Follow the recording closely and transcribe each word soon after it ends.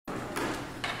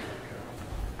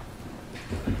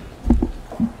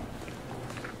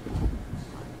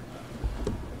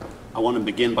want to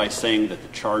begin by saying that the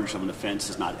charge of an offense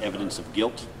is not evidence of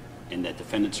guilt and that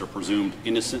defendants are presumed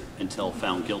innocent until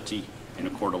found guilty in a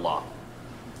court of law.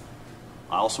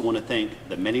 I also want to thank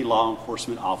the many law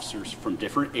enforcement officers from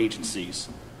different agencies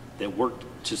that worked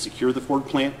to secure the Ford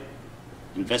plant,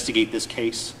 investigate this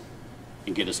case,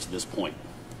 and get us to this point.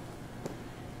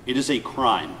 It is a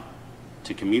crime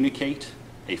to communicate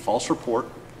a false report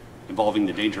involving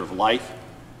the danger of life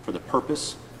for the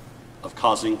purpose of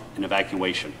causing an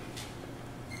evacuation.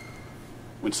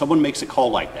 When someone makes a call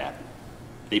like that,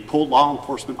 they pull law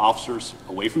enforcement officers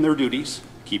away from their duties,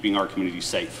 keeping our community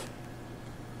safe.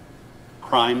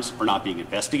 Crimes are not being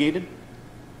investigated,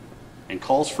 and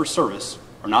calls for service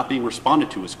are not being responded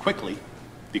to as quickly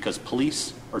because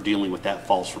police are dealing with that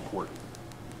false report.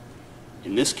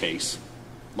 In this case,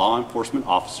 law enforcement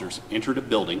officers entered a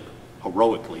building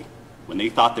heroically when they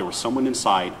thought there was someone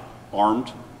inside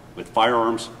armed with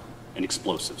firearms and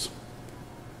explosives.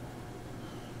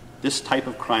 This type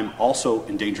of crime also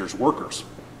endangers workers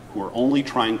who are only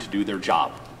trying to do their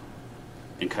job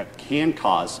and can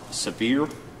cause severe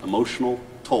emotional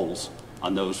tolls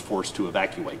on those forced to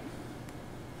evacuate.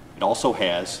 It also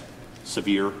has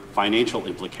severe financial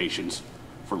implications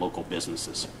for local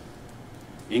businesses.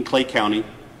 In Clay County,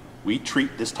 we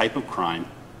treat this type of crime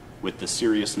with the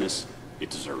seriousness it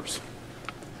deserves.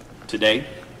 Today,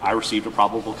 I received a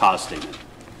probable cause statement,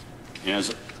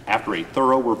 and after a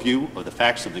thorough review of the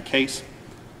facts of the case,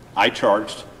 I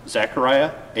charged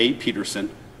Zachariah A. Peterson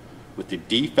with the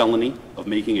D felony of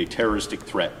making a terroristic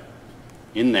threat,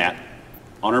 in that,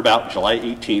 on or about July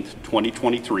 18th,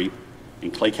 2023,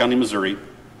 in Clay County, Missouri,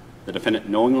 the defendant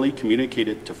knowingly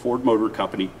communicated to Ford Motor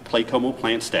Company Claycomo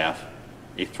plant staff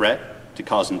a threat to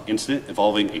cause an incident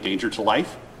involving a danger to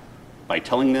life by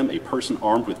telling them a person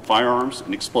armed with firearms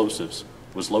and explosives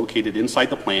was located inside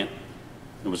the plant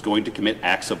and was going to commit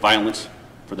acts of violence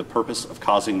for the purpose of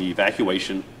causing the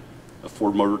evacuation of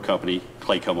Ford Motor Company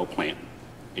Claycomo plant,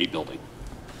 a building.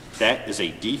 That is a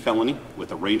D felony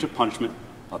with a range of punishment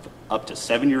of up to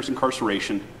 7 years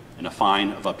incarceration and a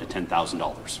fine of up to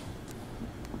 $10,000.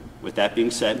 With that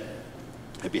being said,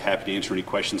 I'd be happy to answer any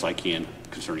questions I can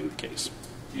concerning the case.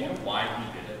 Do you know why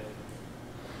he did it?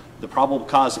 The probable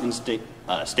cause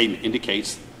statement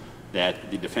indicates that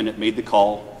the defendant made the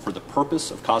call for the purpose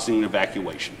of causing an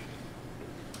evacuation.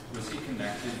 Was he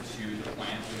connected to the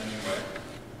plant in any way?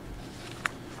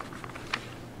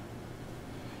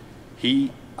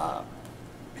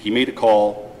 He made a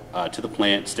call to the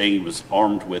plant saying he was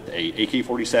armed with a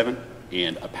AK-47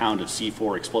 and a pound of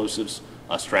C4 explosives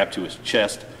strapped to his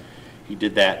chest. He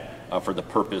did that for the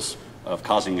purpose of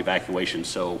causing evacuation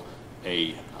so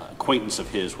a acquaintance of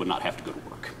his would not have to go to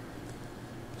work.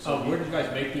 So where did you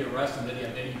guys make the arrest, and did he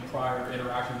have any prior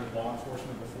interaction with law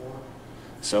enforcement before?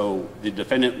 So the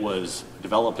defendant was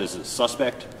developed as a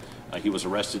suspect. He was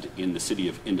arrested in the city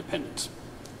of Independence.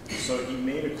 So he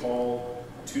made a call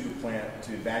to the plant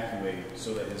to evacuate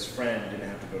so that his friend didn't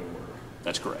have to go to work.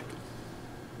 That's correct.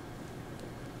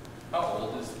 How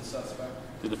old is the suspect?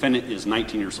 The defendant is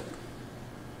 19 years old.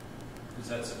 Does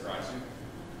that surprise you?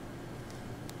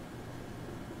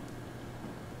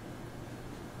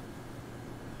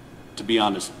 To be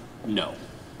honest, no.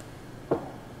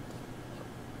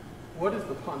 What is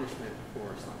the punishment for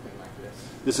something like this?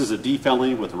 This is a D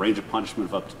felony with a range of punishment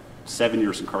of up to 7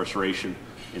 years incarceration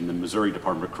in the Missouri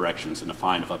Department of Corrections and a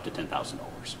fine of up to $10,000.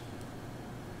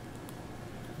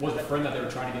 Was the friend that they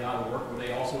were trying to get out of work, were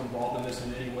they also involved in this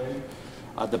in any way?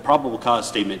 The probable cause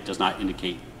statement does not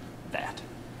indicate that.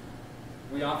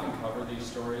 We often cover these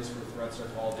stories where threats are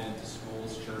called into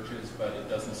schools, churches, but it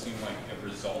doesn't seem like it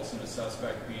results in a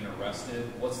suspect being arrested.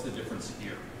 What's the difference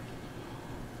here?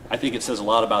 I think it says a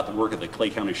lot about the work of the Clay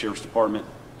County Sheriff's Department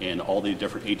and all the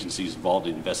different agencies involved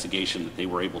in the investigation that they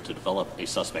were able to develop a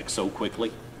suspect so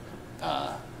quickly,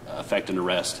 effect an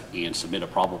arrest, and submit a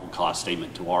probable cause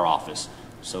statement to our office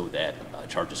so that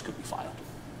charges could be filed.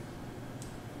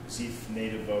 Is he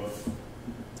native of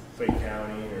Clay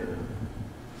County or?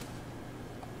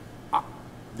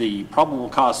 The probable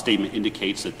cause statement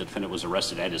indicates that the defendant was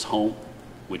arrested at his home,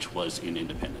 which was in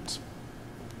Independence.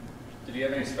 Did he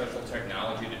have any special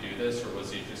technology to do this, or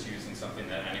was he just using something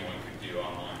that anyone could do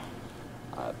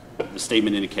online? The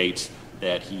statement indicates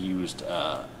that he used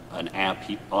an app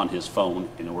on his phone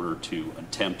in order to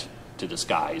attempt to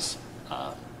disguise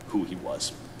who he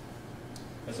was.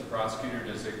 As a prosecutor,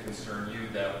 does it concern you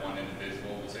that one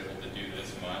individual was able to do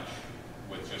this much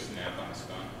with just an app on his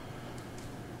phone?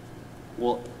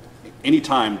 Well,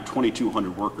 anytime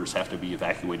 2,200 workers have to be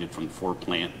evacuated from the Ford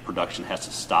plant, production has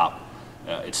to stop.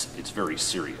 It's very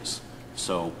serious.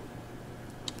 So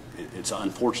it's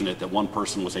unfortunate that one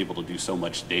person was able to do so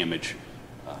much damage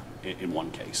in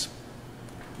one case.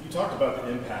 You talked about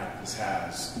the impact this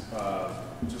has.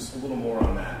 Just a little more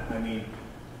on that. I mean,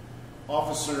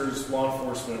 officers, law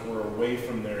enforcement were away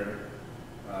from their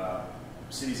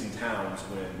cities and towns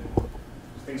when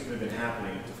things could have been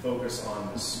happening to focus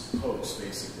on this hoax,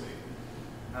 basically.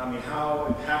 I mean,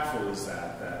 how impactful is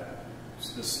that, that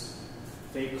this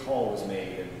fake call was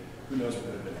made and who knows what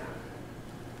could have been happening?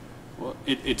 Well,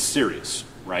 it's serious,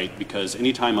 right? Because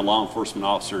anytime a law enforcement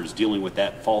officer is dealing with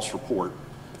that false report,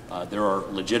 there are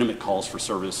legitimate calls for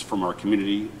service from our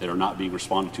community that are not being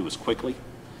responded to as quickly,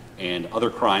 and other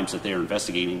crimes that they are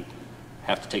investigating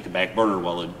have to take a back burner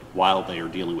while they are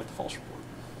dealing with the false report.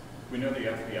 We know the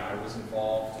FBI was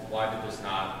involved. Why did this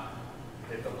not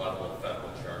hit the level of federal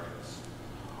charges?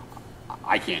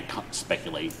 I can't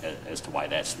speculate as to why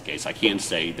that's the case. I can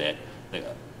say that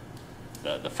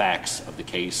the facts of the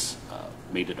case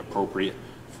made it appropriate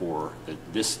for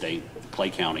this state, Clay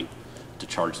County, to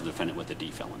charge the defendant with a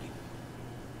D felony.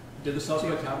 Did the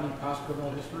suspect have any past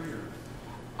criminal history? Or?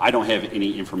 I don't have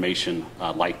any information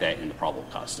like that in the probable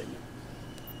cause statement.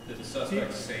 Did the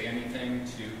suspect say anything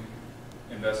to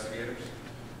investigators?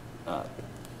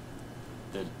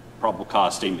 The probable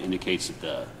cause statement indicates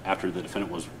that after the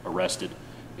defendant was arrested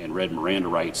and read Miranda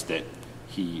rights, that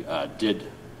he did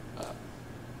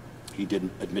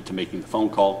admit to making the phone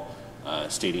call,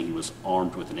 stating he was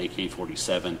armed with an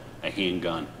AK-47, a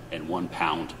handgun, and 1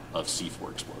 pound of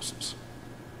C4 explosives.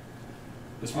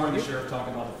 This morning, the sheriff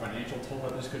talking about the financial toll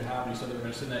that this could have. He said they were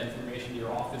going to send that information to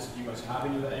your office. Do you guys have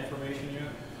any of that information yet?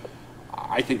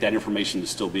 I think that information is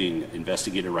still being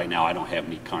investigated right now. I don't have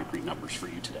any concrete numbers for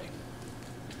you today.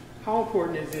 How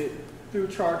important is it through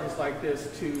charges like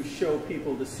this to show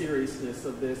people the seriousness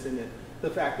of this and the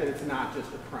fact that it's not just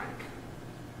a prank?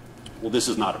 Well, this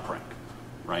is not a prank,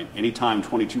 right? Anytime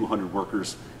 2,200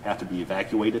 workers have to be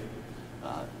evacuated,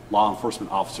 law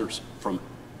enforcement officers from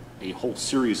a whole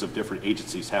series of different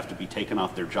agencies have to be taken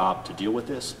off their job to deal with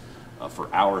this for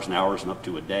hours and hours and up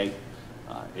to a day.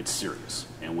 It's serious,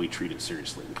 and we treat it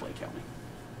seriously in Clay County.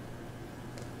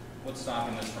 What's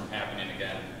stopping this from happening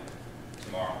again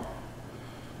tomorrow?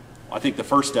 I think the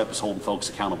first step is holding folks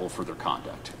accountable for their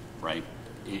conduct, right?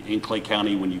 In Clay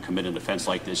County, when you commit an offense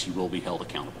like this, you will be held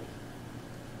accountable.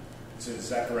 So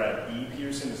Zachariah E.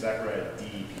 Peterson, Zachariah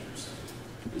D. Peterson?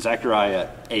 Zachariah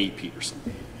A. Peterson.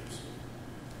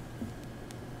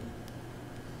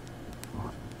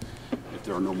 If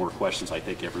there are no more questions, I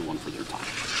thank everyone for their time.